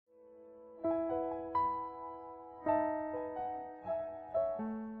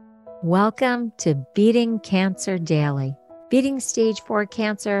Welcome to Beating Cancer Daily. Beating stage 4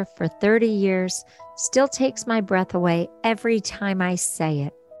 cancer for 30 years still takes my breath away every time I say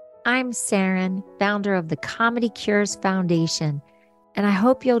it. I'm Saranne, founder of the ComedyCures Foundation, and I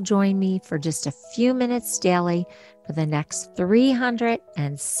hope you'll join me for just a few minutes daily for the next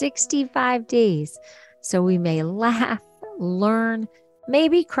 365 days so we may laugh, learn,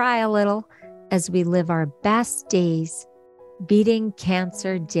 maybe cry a little as we live our best days beating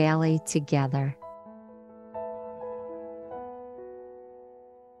cancer daily together.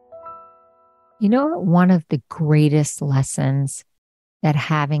 You know, one of the greatest lessons that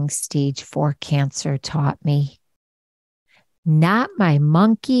having stage 4 cancer taught me? Not my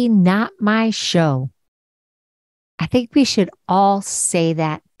monkey, not my show. I think we should all say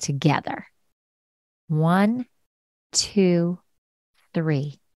that together. 1, 2,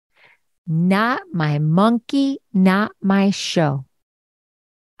 3. Not my monkey, not my show.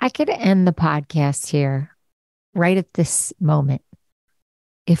 I could end the podcast here right at this moment.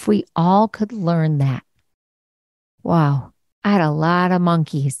 If we all could learn that. Wow, I had a lot of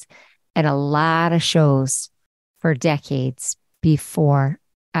monkeys and a lot of shows for decades before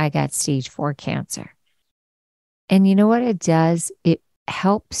I got stage 4 cancer. And you know what it does? It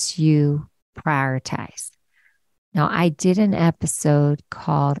helps you prioritize. Now, I did an episode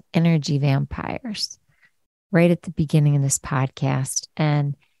called Energy Vampires right at the beginning of this podcast.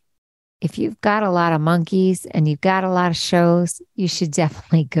 And if you've got a lot of monkeys and you've got a lot of shows, you should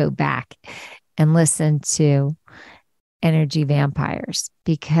definitely go back and listen to Energy Vampires,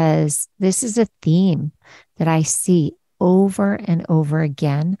 because this is a theme that I see over and over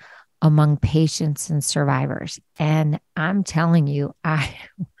again among patients and survivors. And I'm telling you, I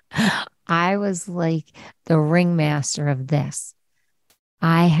was like the ringmaster of this.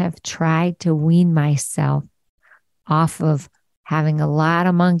 I have tried to wean myself off of having a lot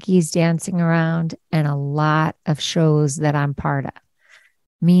of monkeys dancing around and a lot of shows that I'm part of,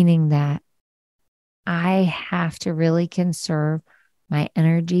 meaning that I have to really conserve my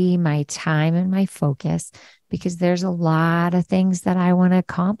energy, my time, and my focus, because there's a lot of things that I want to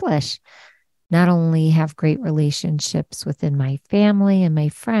accomplish. Not only have great relationships within my family and my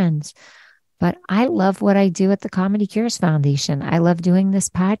friends, but I love what I do at the ComedyCures Foundation. I love doing this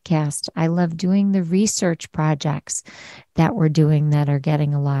podcast. I love doing the research projects that we're doing that are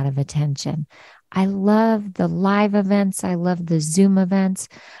getting a lot of attention. I love the live events. I love the Zoom events.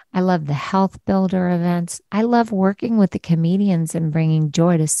 I love the health builder events. I love working with the comedians and bringing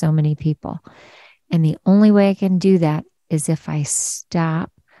joy to so many people. And the only way I can do that is if I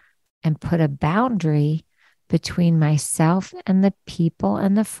stop and put a boundary between myself and the people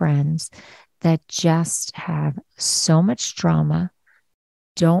and the friends that just have so much drama,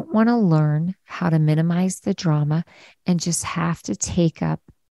 don't want to learn how to minimize the drama, and just have to take up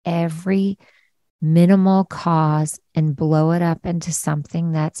every minimal cause and blow it up into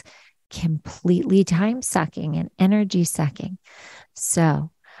something that's completely time-sucking and energy-sucking.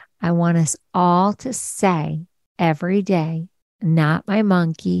 So I want us all to say every day, not my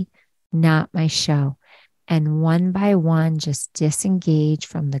monkey, not my show. And one by one, just disengage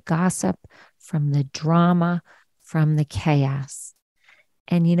from the gossip, from the drama, from the chaos.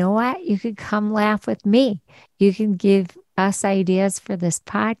 And you know what? You could come laugh with me. You can give us ideas for this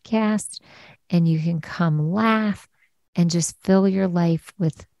podcast, and you can come laugh and just fill your life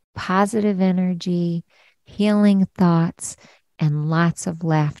with positive energy, healing thoughts, and lots of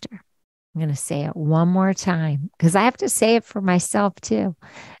laughter. I'm going to say it one more time because I have to say it for myself too.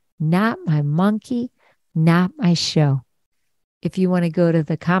 Not my monkey, not my show. If you want to go to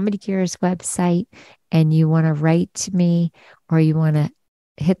the ComedyCures website and you want to write to me, or you want to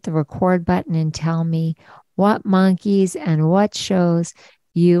hit the record button and tell me what monkeys and what shows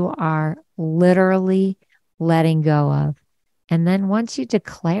you are literally letting go of. And then once you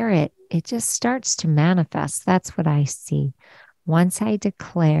declare it, it just starts to manifest. That's what I see. Once I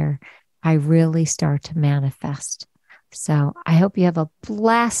declare, I really start to manifest. So I hope you have a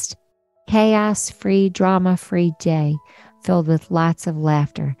blessed, chaos-free, drama-free day filled with lots of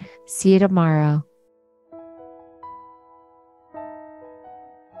laughter. See you tomorrow.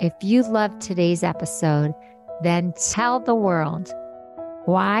 If you loved today's episode, then tell the world.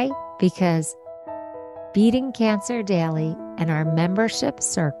 Why? Because Beating Cancer Daily and our membership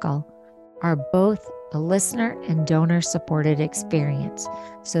circle are both a listener and donor-supported experience.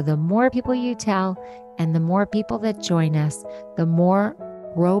 So the more people you tell and the more people that join us, the more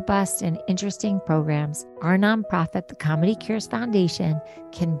robust and interesting programs our nonprofit, the ComedyCures Foundation,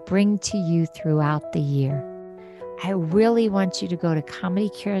 can bring to you throughout the year. I really want you to go to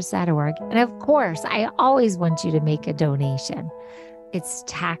comedycures.org. And of course, I always want you to make a donation. It's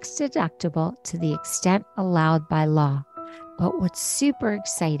tax deductible to the extent allowed by law. But what's super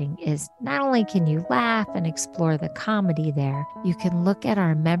exciting is not only can you laugh and explore the comedy there, you can look at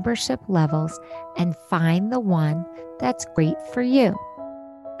our membership levels and find the one that's great for you.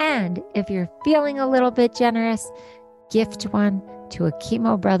 And if you're feeling a little bit generous, gift one to a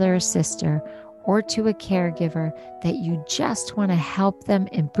chemo brother or sister or to a caregiver that you just want to help them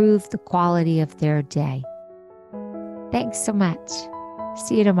improve the quality of their day. Thanks so much.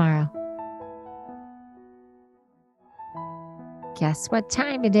 See you tomorrow. Guess what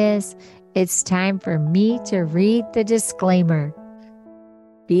time it is? It's time for me to read the disclaimer.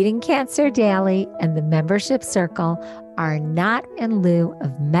 Beating Cancer Daily and the Membership Circle are not in lieu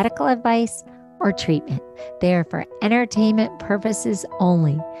of medical advice or treatment. They are for entertainment purposes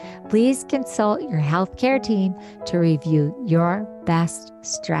only. Please consult your healthcare team to review your best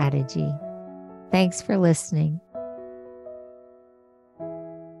strategy. Thanks for listening.